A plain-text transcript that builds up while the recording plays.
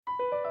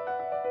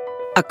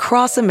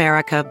Across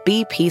America,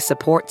 BP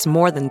supports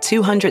more than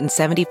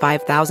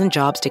 275,000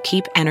 jobs to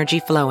keep energy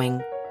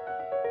flowing.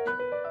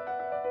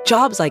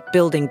 Jobs like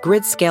building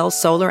grid-scale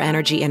solar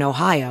energy in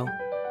Ohio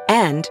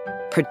and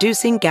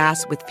producing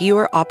gas with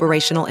fewer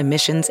operational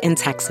emissions in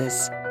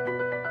Texas.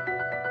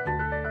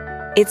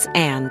 It's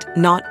and,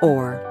 not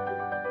or.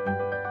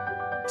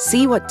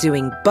 See what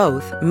doing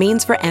both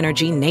means for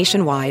energy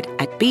nationwide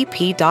at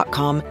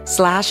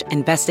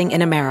bp.com/investing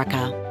in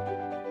America.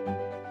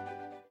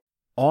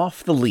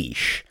 Off the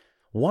leash.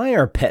 Why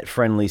are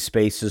pet-friendly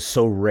spaces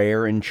so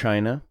rare in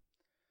China?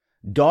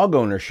 Dog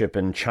ownership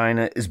in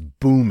China is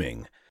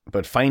booming,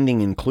 but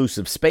finding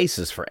inclusive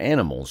spaces for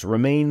animals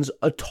remains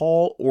a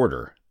tall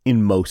order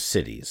in most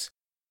cities.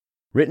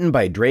 Written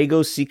by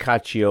Drago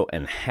Cicaccio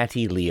and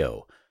Hattie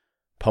Liu.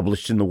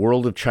 Published in the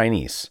World of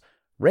Chinese.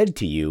 Read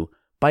to you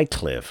by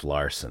Cliff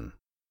Larson.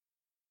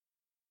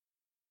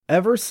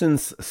 Ever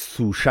since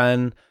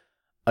Sushan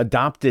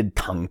adopted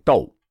Tang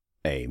Dou,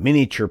 a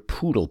miniature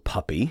poodle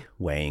puppy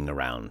weighing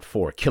around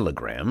 4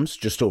 kilograms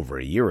just over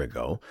a year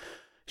ago,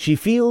 she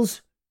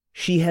feels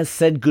she has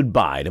said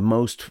goodbye to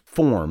most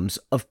forms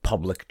of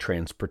public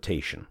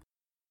transportation.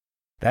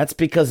 That's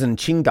because in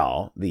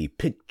Qingdao, the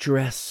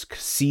picturesque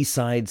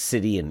seaside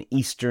city in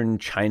eastern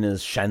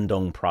China's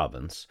Shandong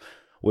province,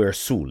 where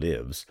Su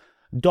lives,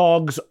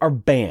 dogs are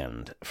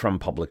banned from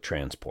public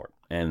transport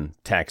and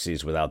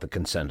taxis without the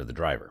consent of the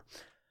driver,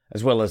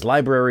 as well as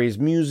libraries,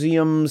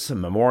 museums,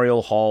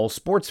 memorial halls,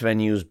 sports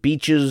venues,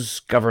 beaches,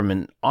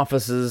 government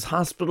offices,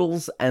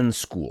 hospitals, and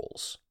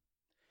schools.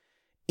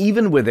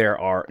 Even where there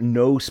are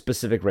no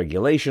specific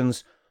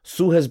regulations,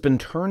 Su has been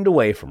turned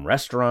away from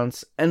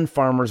restaurants and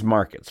farmers'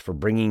 markets for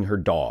bringing her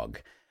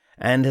dog,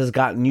 and has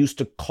gotten used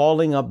to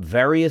calling up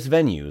various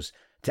venues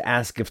to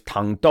ask if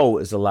Tang Dou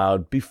is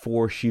allowed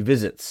before she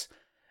visits,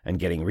 and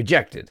getting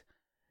rejected.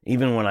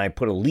 Even when I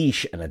put a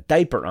leash and a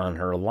diaper on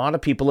her, a lot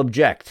of people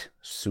object,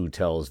 Su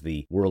tells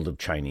the World of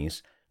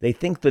Chinese. They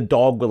think the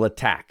dog will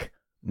attack,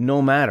 no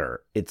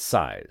matter its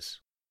size.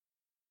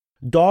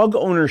 Dog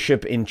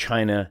ownership in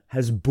China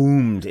has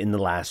boomed in the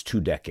last 2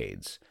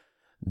 decades.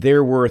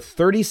 There were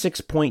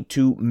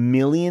 36.2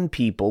 million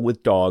people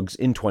with dogs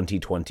in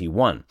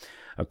 2021,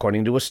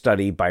 according to a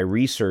study by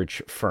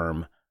research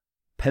firm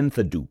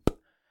Penthadup,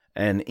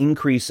 an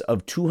increase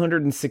of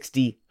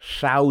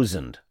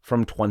 260,000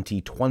 from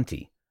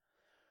 2020.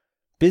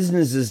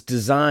 Businesses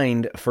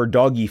designed for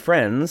doggy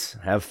friends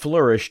have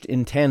flourished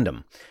in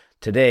tandem.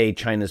 Today,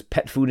 China's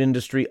pet food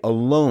industry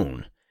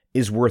alone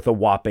is worth a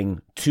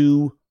whopping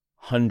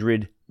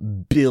 200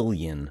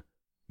 billion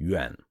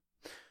yuan.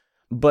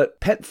 But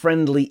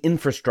pet-friendly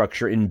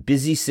infrastructure in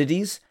busy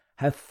cities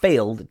have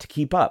failed to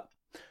keep up.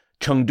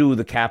 Chengdu,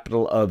 the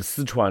capital of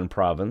Sichuan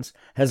province,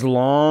 has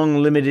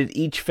long limited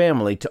each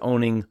family to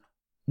owning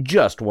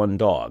just one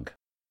dog.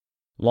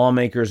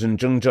 Lawmakers in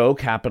Zhengzhou,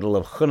 capital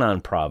of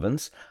Henan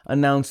province,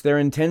 announced their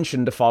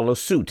intention to follow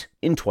suit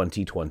in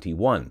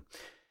 2021.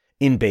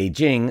 In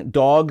Beijing,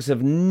 dogs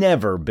have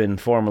never been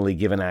formally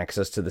given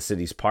access to the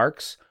city's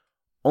parks,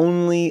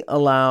 only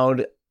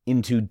allowed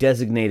into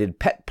designated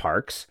pet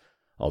parks,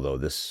 although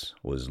this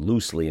was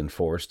loosely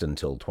enforced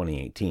until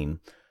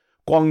 2018.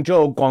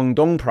 Guangzhou,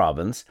 Guangdong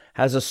province,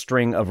 has a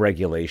string of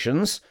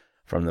regulations,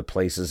 from the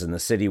places in the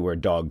city where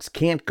dogs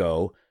can't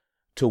go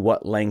to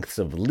what lengths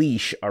of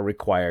leash are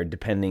required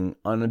depending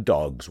on a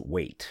dog's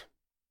weight.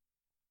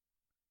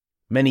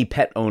 Many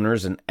pet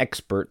owners and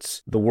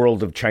experts the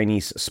World of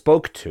Chinese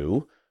spoke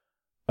to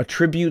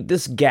attribute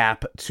this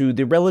gap to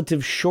the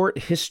relative short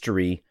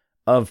history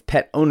of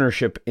pet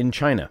ownership in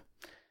China,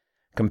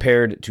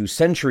 compared to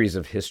centuries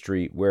of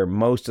history where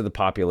most of the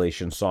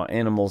population saw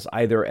animals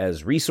either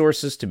as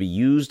resources to be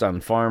used on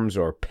farms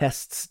or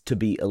pests to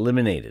be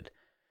eliminated.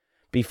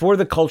 Before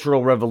the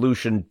Cultural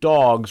Revolution,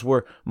 dogs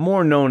were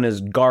more known as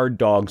guard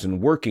dogs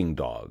and working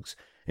dogs,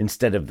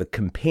 instead of the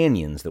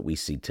companions that we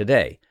see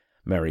today.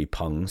 Mary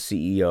Peng,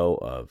 CEO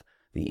of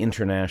the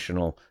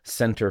International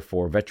Center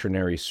for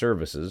Veterinary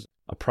Services,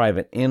 a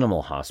private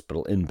animal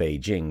hospital in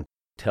Beijing,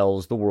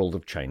 tells the World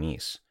of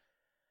Chinese.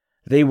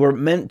 They were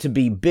meant to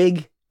be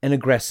big and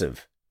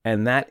aggressive,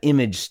 and that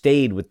image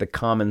stayed with the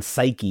common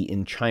psyche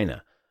in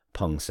China,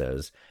 Peng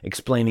says,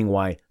 explaining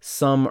why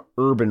some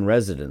urban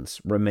residents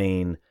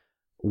remain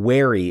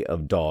wary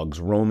of dogs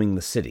roaming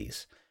the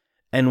cities,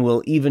 and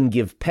will even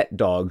give pet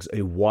dogs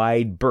a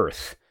wide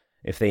berth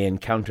if they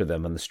encounter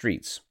them on the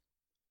streets.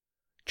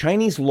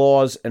 Chinese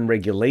laws and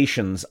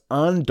regulations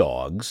on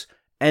dogs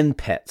and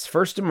pets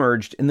first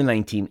emerged in the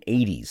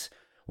 1980s,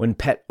 when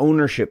pet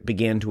ownership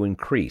began to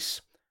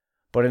increase.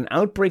 But an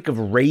outbreak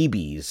of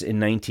rabies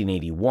in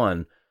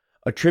 1981,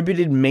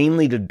 attributed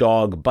mainly to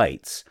dog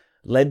bites,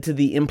 led to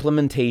the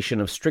implementation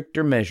of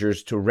stricter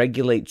measures to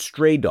regulate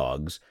stray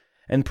dogs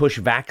and push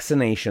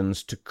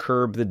vaccinations to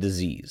curb the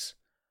disease.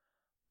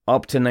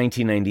 Up to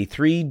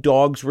 1993,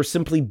 dogs were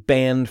simply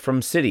banned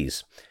from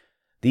cities.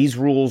 These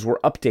rules were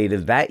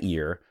updated that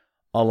year,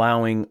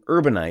 allowing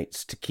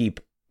urbanites to keep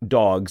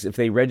dogs if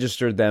they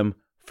registered them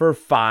for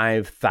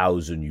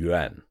 5,000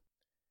 yuan.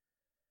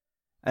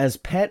 As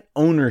pet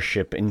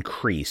ownership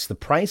increased, the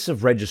price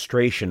of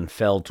registration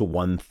fell to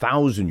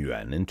 1,000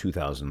 yuan in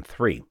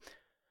 2003.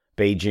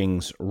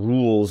 Beijing's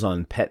rules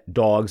on pet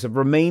dogs have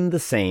remained the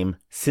same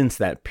since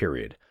that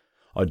period.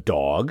 A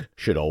dog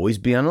should always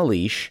be on a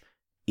leash,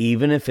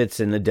 even if it's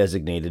in a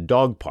designated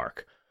dog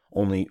park.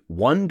 Only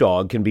one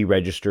dog can be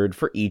registered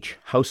for each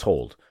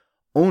household.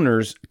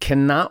 Owners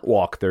cannot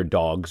walk their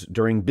dogs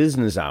during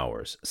business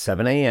hours,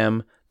 7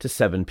 a.m. to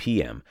 7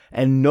 p.m.,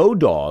 and no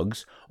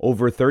dogs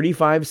over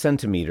 35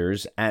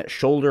 centimeters at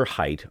shoulder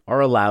height are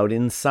allowed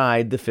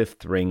inside the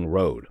Fifth Ring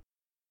Road.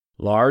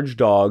 Large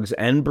dogs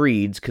and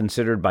breeds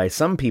considered by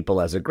some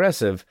people as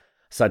aggressive,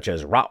 such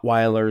as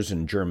Rottweilers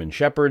and German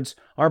Shepherds,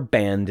 are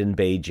banned in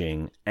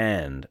Beijing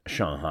and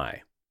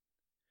Shanghai.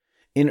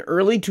 In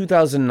early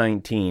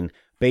 2019,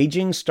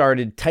 Beijing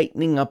started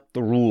tightening up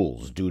the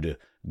rules due to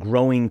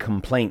growing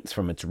complaints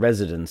from its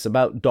residents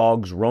about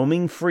dogs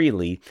roaming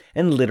freely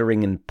and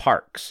littering in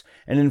parks,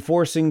 and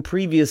enforcing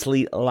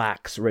previously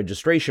lax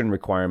registration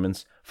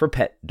requirements for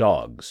pet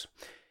dogs,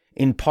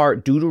 in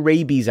part due to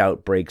rabies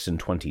outbreaks in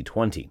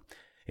 2020.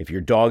 If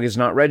your dog is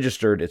not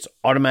registered, it's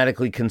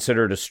automatically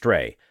considered a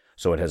stray,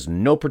 so it has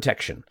no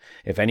protection.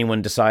 If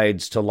anyone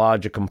decides to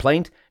lodge a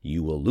complaint,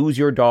 you will lose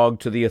your dog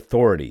to the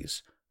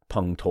authorities,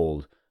 Peng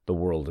told the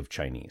World of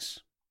Chinese.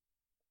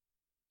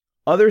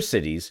 Other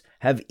cities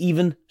have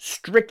even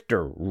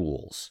stricter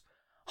rules.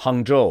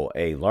 Hangzhou,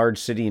 a large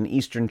city in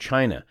eastern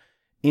China,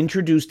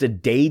 introduced a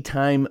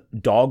daytime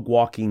dog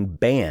walking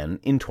ban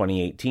in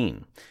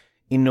 2018.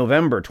 In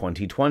November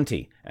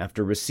 2020,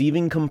 after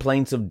receiving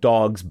complaints of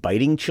dogs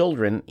biting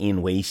children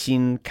in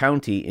Weixin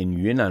County in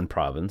Yunnan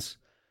province,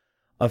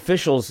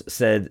 officials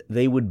said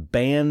they would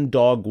ban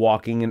dog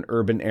walking in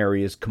urban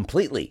areas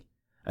completely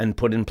and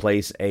put in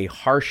place a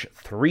harsh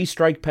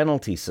 3-strike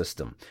penalty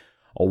system,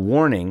 a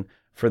warning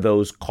for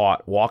those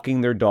caught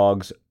walking their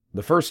dogs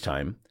the first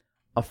time,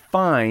 a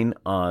fine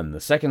on the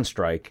second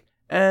strike,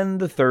 and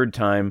the third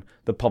time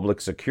the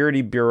Public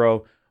Security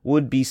Bureau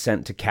would be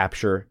sent to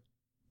capture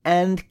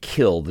and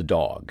kill the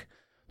dog.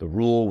 The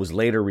rule was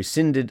later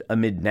rescinded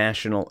amid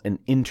national and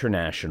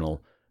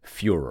international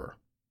furor.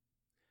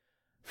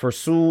 For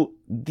Su,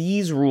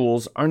 these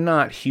rules are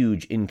not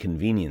huge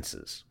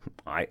inconveniences.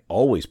 I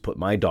always put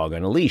my dog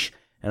on a leash,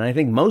 and I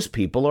think most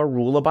people are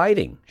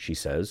rule-abiding, she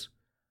says.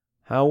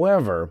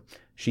 However,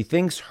 she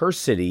thinks her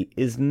city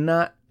is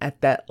not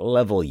at that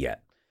level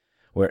yet,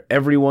 where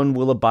everyone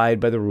will abide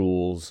by the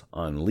rules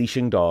on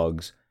leashing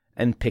dogs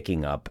and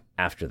picking up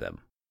after them.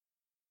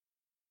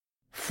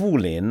 Fu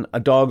Lin, a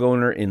dog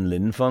owner in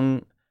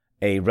Linfeng,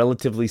 a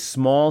relatively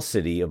small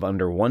city of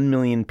under 1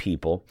 million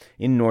people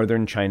in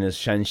northern China's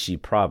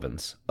Shanxi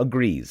province,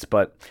 agrees,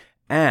 but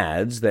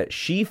adds that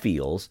she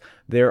feels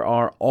there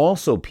are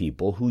also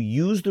people who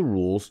use the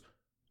rules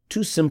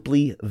to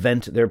simply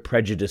vent their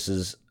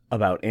prejudices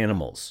about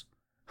animals.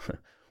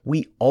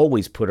 We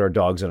always put our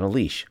dogs on a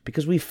leash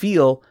because we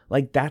feel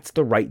like that's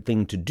the right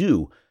thing to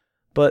do,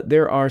 but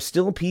there are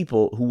still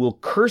people who will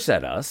curse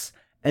at us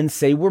and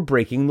say we're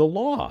breaking the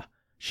law,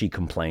 she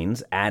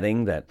complains,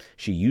 adding that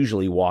she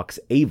usually walks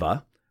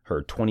Ava,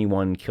 her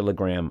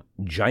 21-kilogram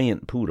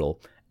giant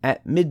poodle,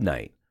 at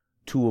midnight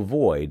to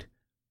avoid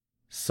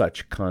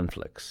such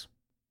conflicts.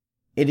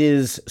 It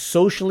is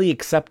socially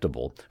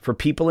acceptable for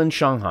people in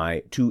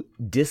Shanghai to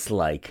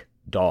dislike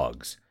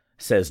dogs,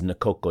 says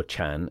Nakoko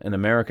Chan, an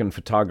American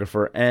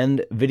photographer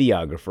and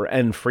videographer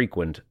and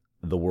frequent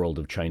The World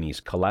of Chinese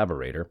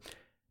collaborator,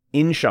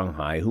 in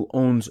Shanghai who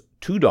owns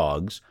 2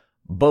 dogs,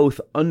 both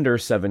under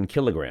 7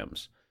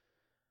 kilograms.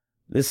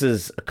 This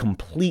is a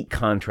complete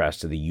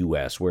contrast to the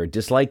U.S., where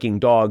disliking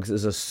dogs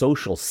is a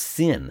social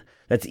sin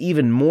that's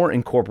even more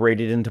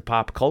incorporated into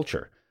pop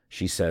culture,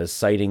 she says,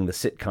 citing the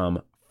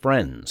sitcom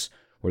Friends,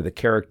 where the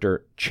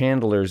character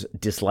Chandler's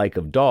dislike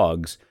of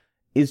dogs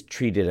is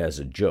treated as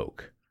a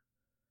joke.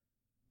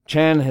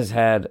 Chan has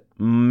had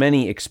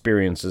many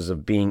experiences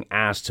of being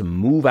asked to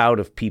move out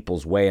of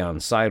people's way on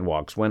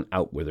sidewalks when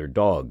out with her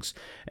dogs,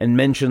 and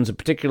mentions a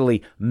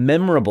particularly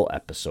memorable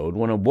episode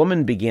when a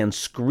woman began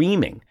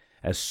screaming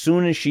as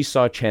soon as she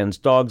saw Chan's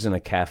dogs in a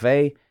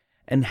cafe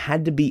and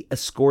had to be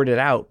escorted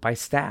out by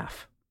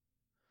staff.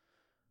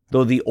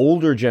 Though the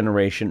older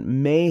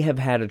generation may have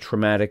had a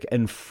traumatic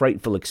and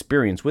frightful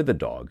experience with a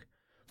dog,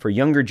 for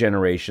younger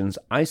generations,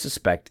 I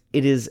suspect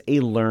it is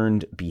a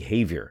learned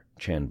behavior,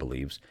 Chan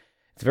believes.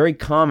 It's very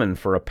common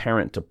for a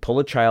parent to pull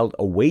a child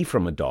away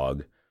from a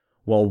dog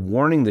while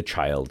warning the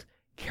child,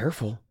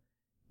 "Careful,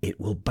 it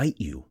will bite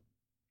you."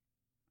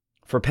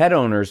 For pet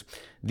owners,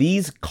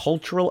 these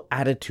cultural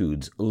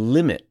attitudes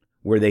limit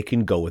where they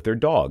can go with their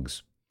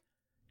dogs.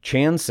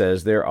 Chan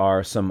says there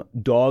are some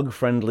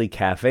dog-friendly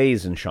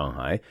cafes in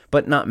Shanghai,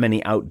 but not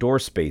many outdoor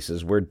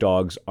spaces where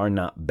dogs are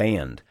not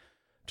banned.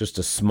 Just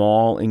a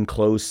small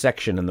enclosed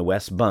section in the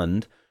West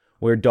Bund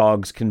where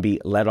dogs can be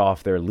let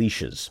off their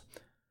leashes.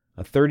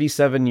 A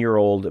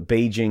 37-year-old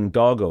Beijing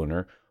dog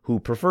owner, who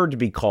preferred to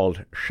be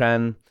called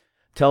Shan,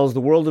 tells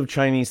the World of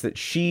Chinese that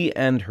she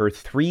and her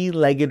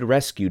 3-legged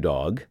rescue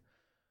dog,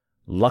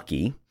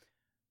 Lucky,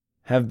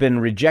 have been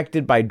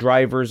rejected by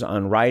drivers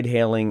on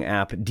ride-hailing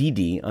app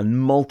Didi on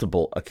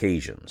multiple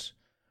occasions,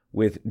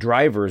 with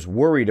drivers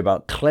worried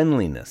about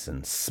cleanliness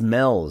and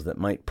smells that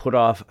might put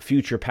off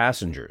future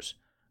passengers,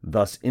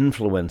 thus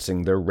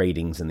influencing their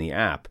ratings in the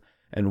app,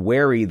 and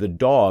wary the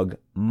dog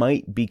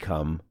might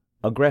become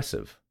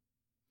aggressive.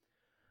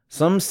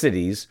 Some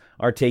cities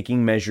are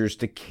taking measures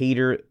to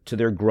cater to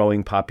their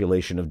growing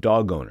population of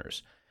dog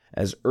owners.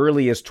 As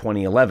early as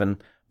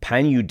 2011,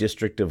 Panyu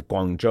district of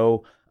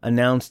Guangzhou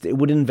announced it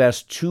would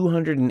invest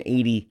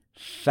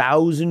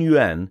 280,000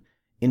 yuan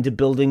into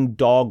building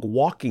dog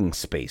walking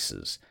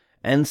spaces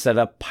and set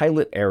up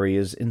pilot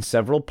areas in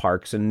several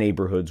parks and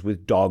neighborhoods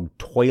with dog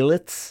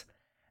toilets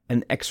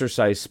and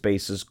exercise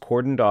spaces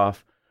cordoned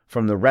off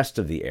from the rest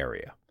of the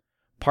area.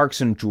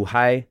 Parks in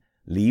Zhuhai,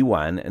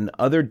 Liwan, and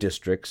other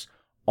districts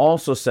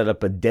also set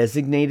up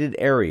designated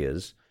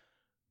areas,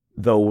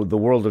 though the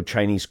World of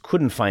Chinese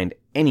couldn't find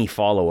any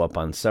follow-up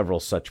on several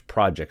such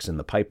projects in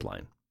the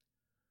pipeline.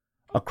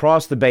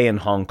 Across the bay in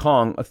Hong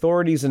Kong,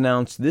 authorities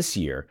announced this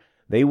year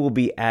they will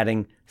be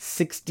adding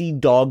 60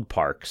 dog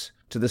parks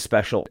to the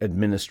special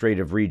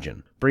administrative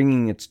region,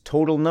 bringing its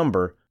total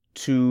number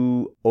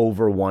to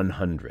over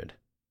 100.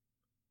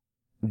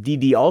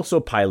 Didi also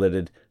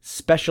piloted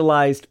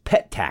specialized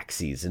pet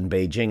taxis in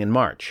Beijing in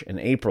March and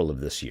April of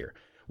this year,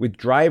 with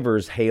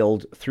drivers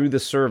hailed through the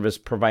service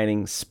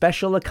providing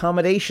special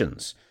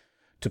accommodations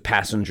to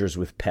passengers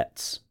with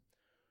pets.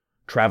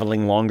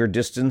 Traveling longer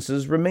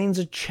distances remains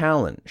a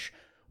challenge,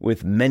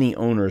 with many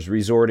owners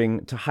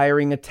resorting to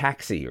hiring a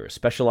taxi or a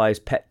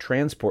specialized pet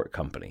transport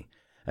company,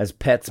 as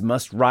pets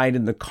must ride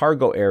in the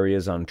cargo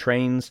areas on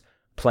trains,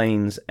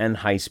 planes, and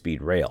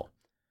high-speed rail.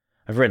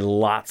 I've read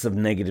lots of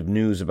negative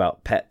news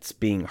about pets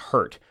being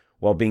hurt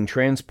while being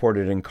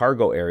transported in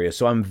cargo areas,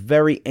 so I'm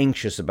very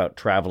anxious about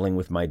traveling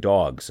with my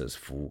dog, says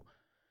Fu.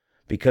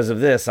 Because of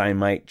this, I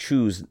might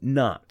choose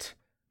not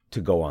to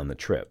go on the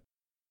trip.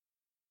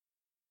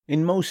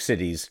 In most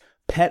cities,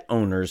 pet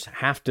owners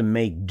have to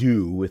make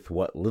do with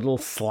what little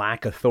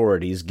slack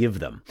authorities give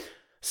them.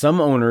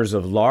 Some owners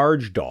of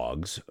large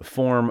dogs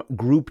form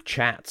group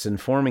chats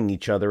informing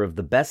each other of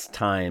the best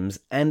times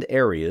and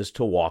areas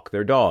to walk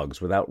their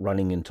dogs without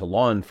running into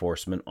law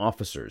enforcement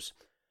officers.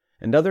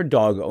 And other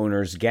dog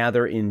owners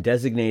gather in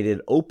designated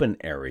open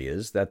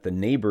areas that the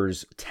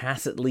neighbors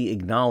tacitly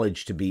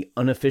acknowledge to be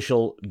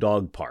unofficial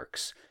dog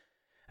parks,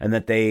 and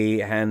that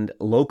they and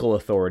local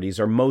authorities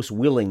are most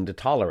willing to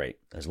tolerate,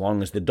 as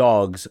long as the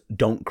dogs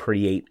don't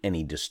create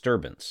any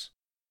disturbance.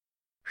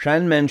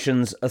 Shan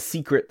mentions a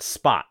secret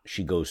spot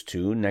she goes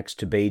to next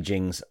to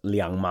Beijing's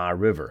Liangma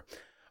River,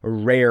 a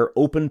rare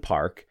open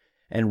park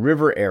and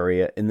river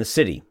area in the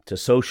city to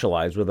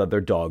socialize with other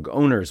dog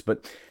owners,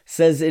 but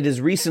says it has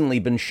recently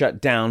been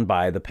shut down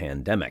by the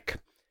pandemic.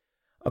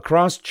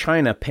 Across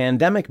China,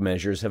 pandemic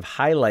measures have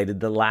highlighted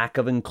the lack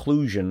of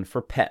inclusion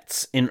for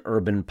pets in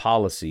urban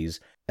policies,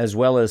 as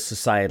well as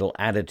societal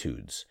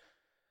attitudes.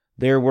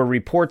 There were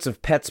reports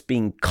of pets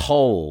being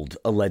culled,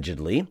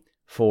 allegedly,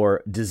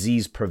 for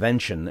disease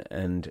prevention,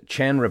 and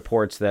Chan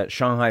reports that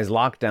Shanghai's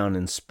lockdown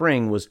in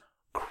spring was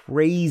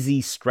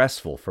crazy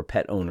stressful for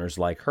pet owners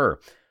like her,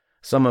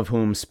 some of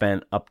whom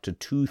spent up to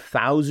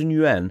 2,000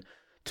 yuan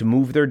to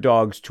move their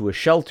dogs to a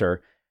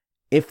shelter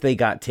if they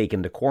got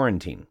taken to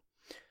quarantine.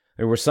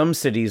 There were some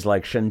cities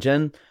like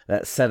Shenzhen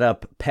that set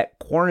up pet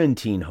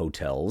quarantine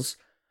hotels,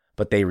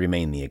 but they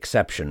remain the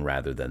exception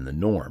rather than the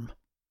norm.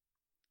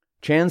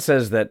 Chan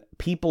says that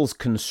people's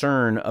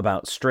concern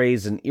about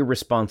strays and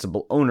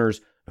irresponsible owners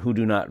who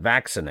do not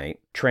vaccinate,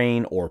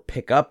 train, or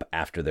pick up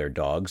after their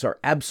dogs are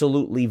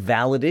absolutely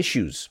valid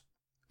issues,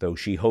 though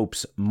she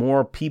hopes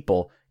more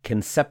people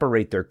can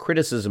separate their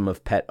criticism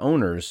of pet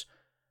owners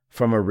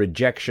from a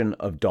rejection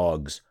of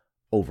dogs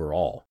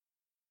overall.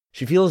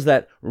 She feels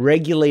that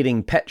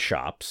regulating pet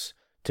shops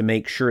to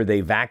make sure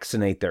they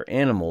vaccinate their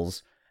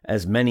animals,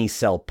 as many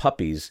sell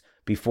puppies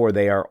before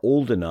they are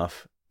old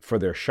enough for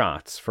their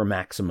shots for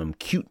maximum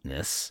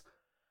cuteness,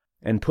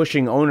 and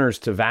pushing owners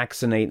to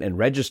vaccinate and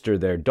register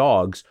their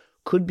dogs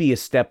could be a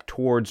step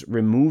towards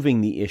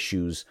removing the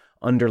issues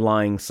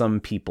underlying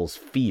some people's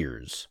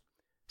fears.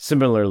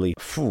 Similarly,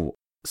 Fu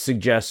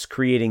suggests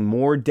creating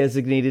more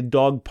designated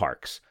dog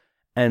parks,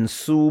 and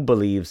Su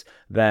believes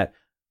that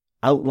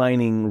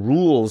outlining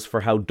rules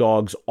for how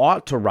dogs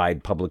ought to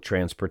ride public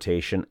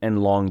transportation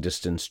and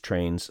long-distance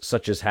trains,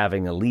 such as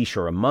having a leash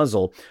or a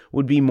muzzle,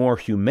 would be more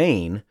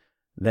humane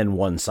than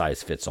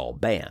one-size-fits-all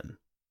ban.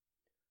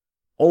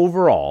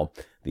 Overall,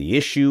 the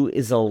issue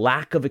is a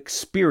lack of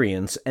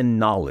experience and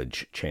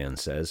knowledge, Chan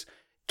says.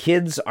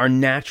 Kids are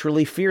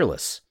naturally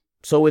fearless,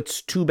 so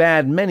it's too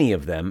bad many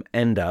of them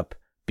end up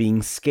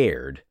being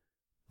scared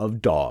of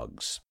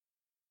dogs.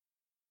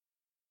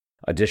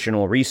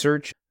 Additional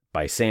research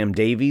by Sam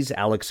Davies,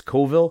 Alex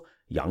Colville,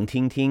 Yang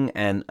Tingting,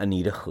 and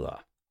Anita He.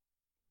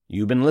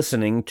 You've been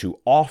listening to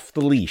Off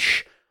the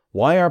Leash.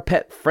 Why are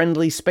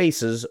pet-friendly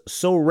spaces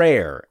so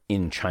rare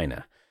in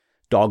China?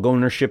 Dog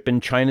ownership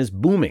in China is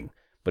booming,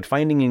 but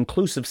finding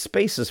inclusive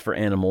spaces for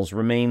animals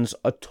remains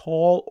a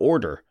tall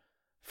order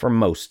for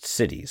most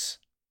cities.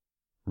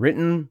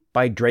 written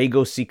by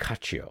Drago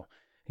Sicaccio,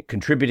 a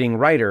contributing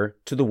writer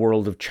to the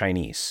World of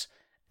Chinese,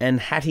 and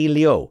Hattie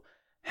Liu.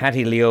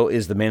 Hattie Liu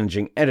is the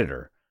managing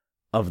editor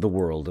of the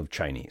World of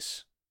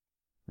Chinese.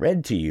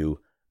 Read to you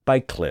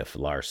by Cliff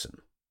Larson.